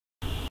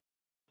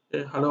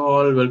Hey, hello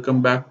all,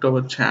 welcome back to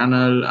our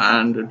channel.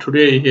 And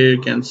today here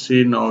you can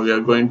see now we are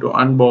going to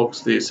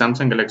unbox the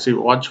Samsung Galaxy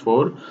Watch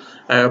 4.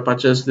 I have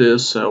purchased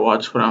this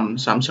watch from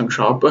Samsung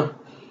shop.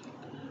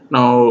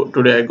 Now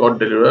today I got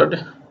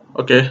delivered.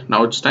 Okay,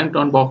 now it's time to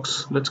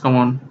unbox. Let's come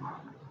on.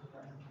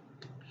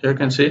 Here you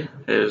can see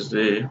is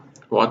the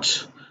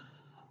watch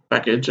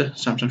package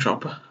Samsung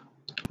shop.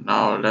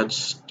 Now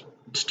let's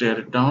tear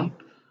it down.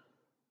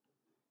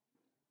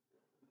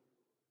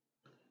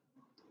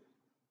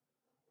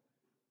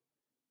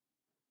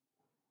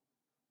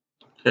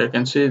 Here you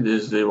can see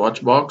this is the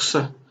watch box.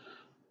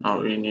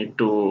 Now we need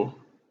to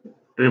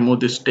remove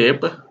this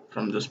tape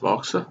from this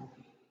box.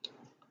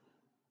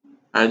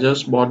 I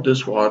just bought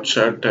this watch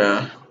at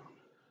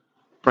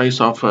price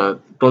of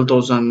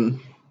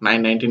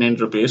 12,999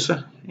 rupees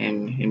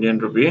in Indian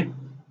rupee,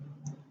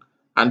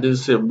 and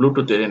this is a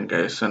Bluetooth variant,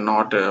 guys, and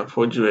not a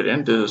 4G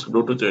variant. This is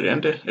Bluetooth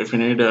variant. If you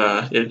need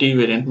a LTE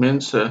variant,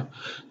 means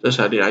just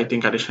I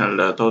think additional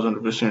 1,000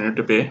 rupees you need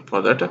to pay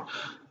for that.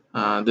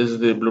 This is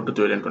the Bluetooth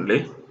variant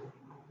only.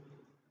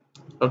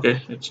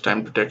 Okay, it's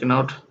time to take it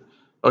out.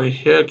 Okay,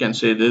 here you can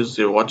see this is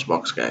the watch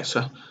box, guys.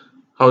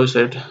 How is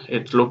it?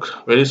 It looks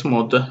very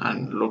smooth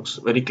and looks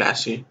very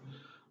classy.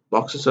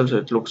 Box itself,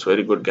 it looks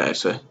very good,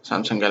 guys.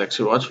 Samsung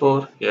Galaxy Watch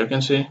 4. Here you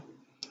can see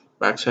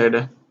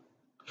backside.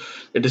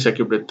 It is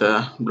equipped with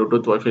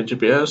Bluetooth, Wi-Fi,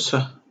 GPS.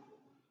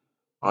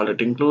 All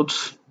it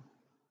includes.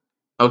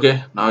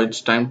 Okay, now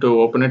it's time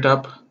to open it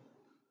up.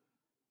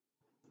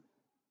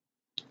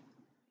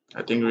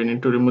 I think we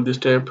need to remove this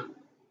tape.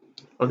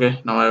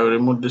 Okay, now I have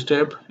removed this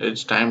tape.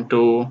 It's time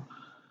to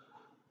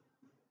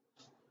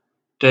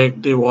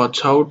take the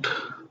watch out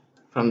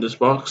from this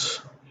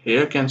box.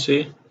 Here you can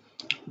see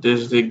this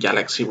is the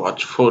Galaxy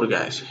Watch 4,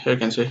 guys. Here you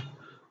can see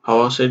how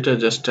was it.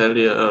 Just tell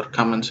your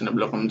comments in the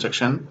below comment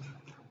section.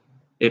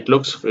 It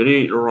looks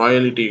very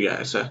royalty,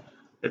 guys.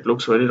 It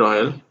looks very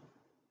royal.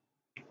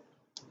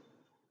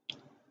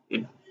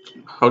 It,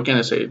 how can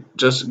I say it?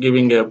 Just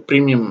giving a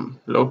premium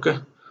look.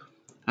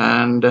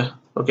 And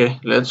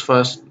okay, let's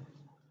first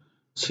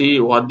see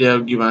what they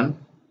have given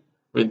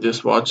with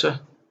this watch,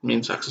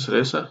 means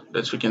accessories.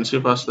 Let's we can see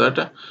first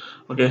that.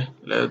 Okay,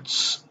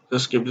 let's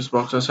just keep this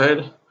box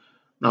aside.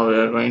 Now we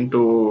are going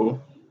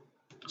to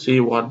see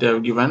what they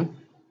have given,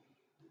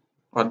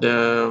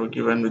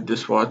 with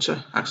this watch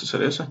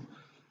accessories.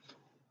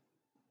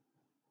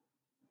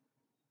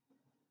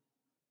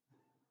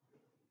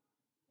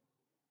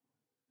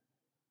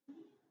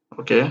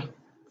 Okay,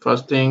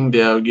 first thing they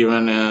have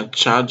given a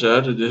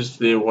charger. This is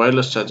the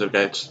wireless charger,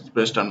 guys. It's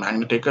based on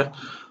magnetic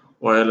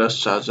wireless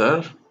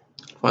charger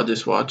for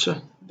this watch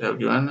they have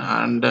given,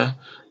 and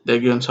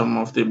they've given some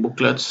of the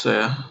booklets.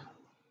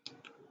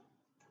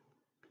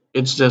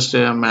 It's just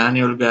a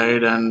manual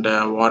guide and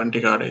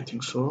warranty card, I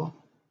think so.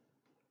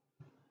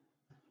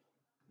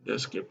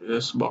 Just keep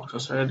this box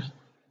aside.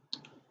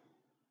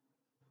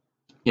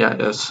 Yeah,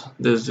 yes,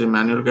 this is the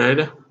manual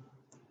guide.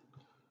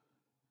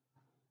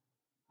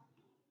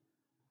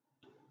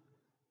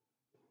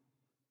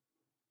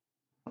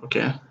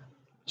 Okay,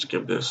 let's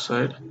keep this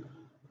aside.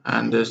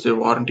 And there's the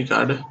warranty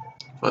card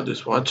for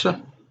this watch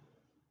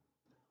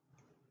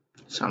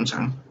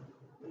Samsung.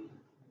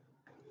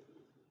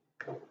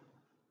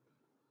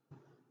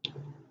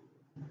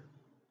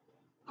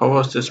 How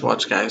was this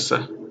watch, guys?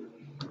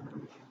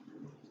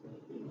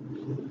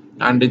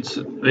 And it's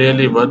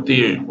really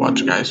worthy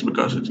watch, guys,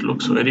 because it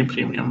looks very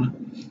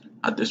premium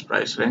at this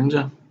price range.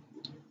 And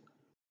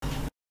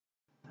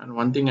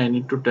one thing I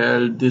need to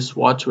tell, this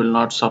watch will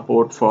not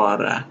support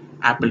for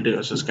Apple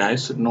devices,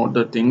 guys. Note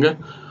the thing.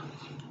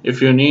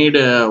 If you need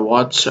a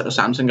watch,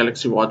 Samsung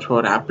Galaxy Watch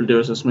for Apple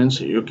devices, means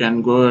you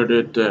can go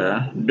with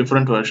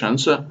different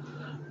versions,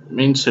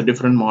 means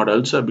different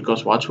models,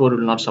 because Watch 4 will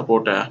not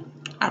support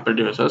Apple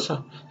devices.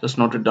 Just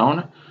note it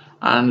down.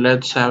 And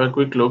let's have a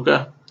quick look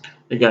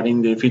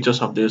regarding the features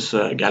of this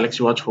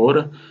Galaxy Watch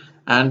 4.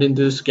 And in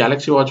this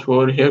Galaxy Watch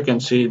 4, here you can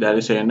see there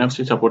is a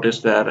NFC support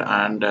is there,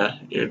 and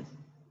it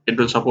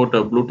will support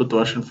a Bluetooth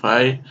version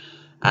 5,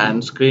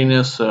 and screen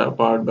is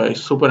powered by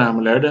Super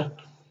AMOLED,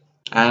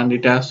 and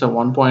it has a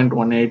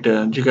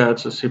 1.18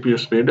 gigahertz CPU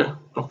speed,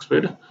 clock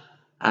speed,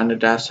 and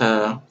it has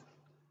a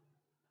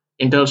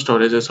internal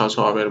storage is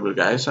also available,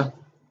 guys,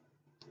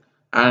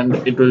 and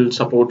it will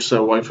support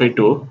Wi-Fi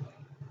 2,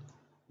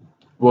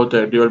 both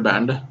dual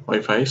band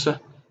Wi-Fi's.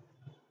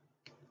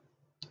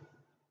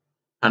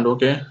 And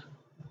okay,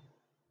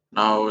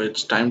 now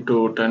it's time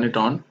to turn it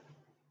on.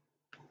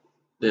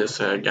 This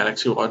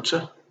Galaxy Watch.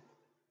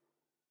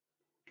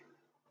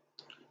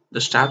 The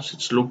straps,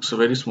 it looks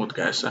very smooth,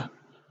 guys.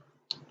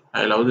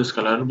 I love this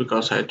color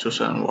because I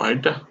chosen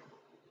white.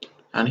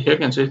 And here you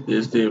can see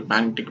this is the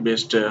magnetic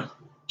based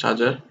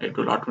charger. It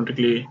will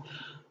automatically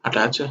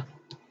attach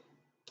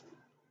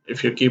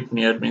if you keep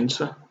near,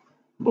 means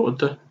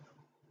both.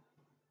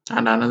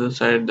 And another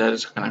side there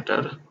is a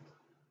connector,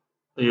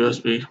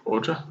 USB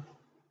port.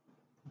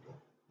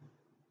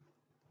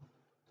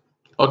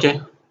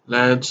 Okay,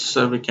 let's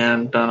we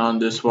can turn on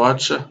this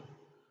watch.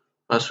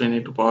 First we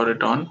need to power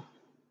it on.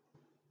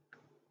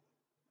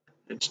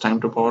 It's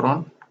time to power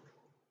on.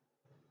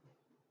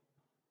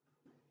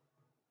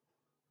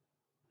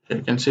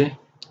 You can see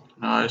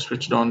now I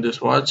switched on this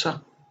watch.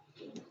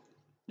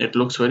 It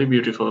looks very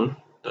beautiful.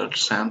 That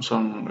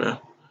Samsung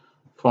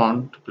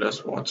font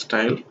plus watch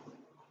style.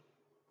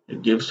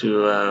 It gives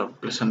you a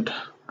pleasant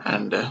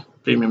and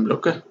premium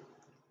look.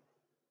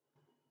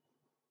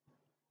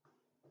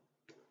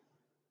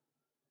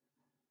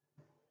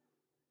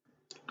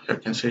 You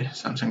can see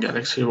Samsung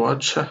Galaxy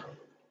Watch.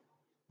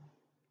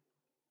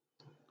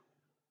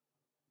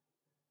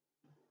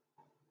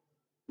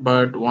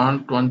 But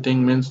one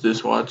thing means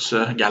this watch,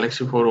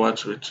 Galaxy 4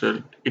 watch, which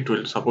it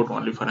will support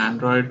only for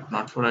Android,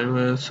 not for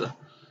iOS.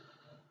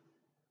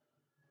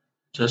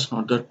 Just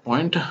note that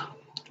point.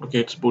 Okay,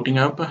 it's booting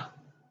up. You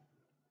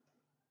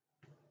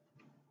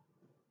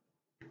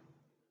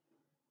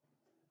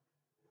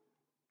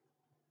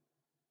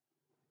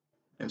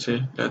can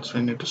see that's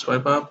we need to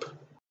swipe up.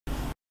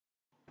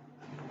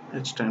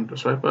 It's time to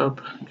swipe up.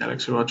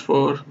 Galaxy Watch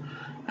 4.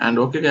 And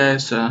okay,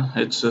 guys,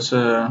 it's just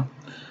a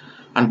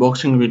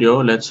unboxing video.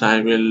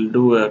 I will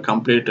do a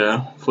complete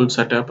full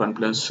setup, and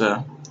plus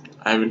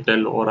I will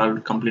tell overall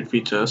complete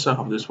features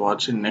of this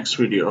watch in next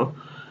video.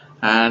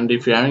 And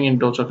if you're having any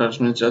doubts or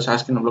questions, just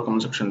ask in the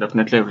comment section.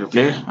 Definitely I will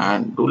reply.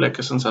 And do like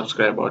us and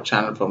subscribe our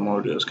channel for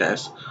more videos,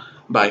 guys.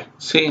 Bye.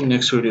 See you in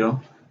next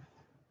video.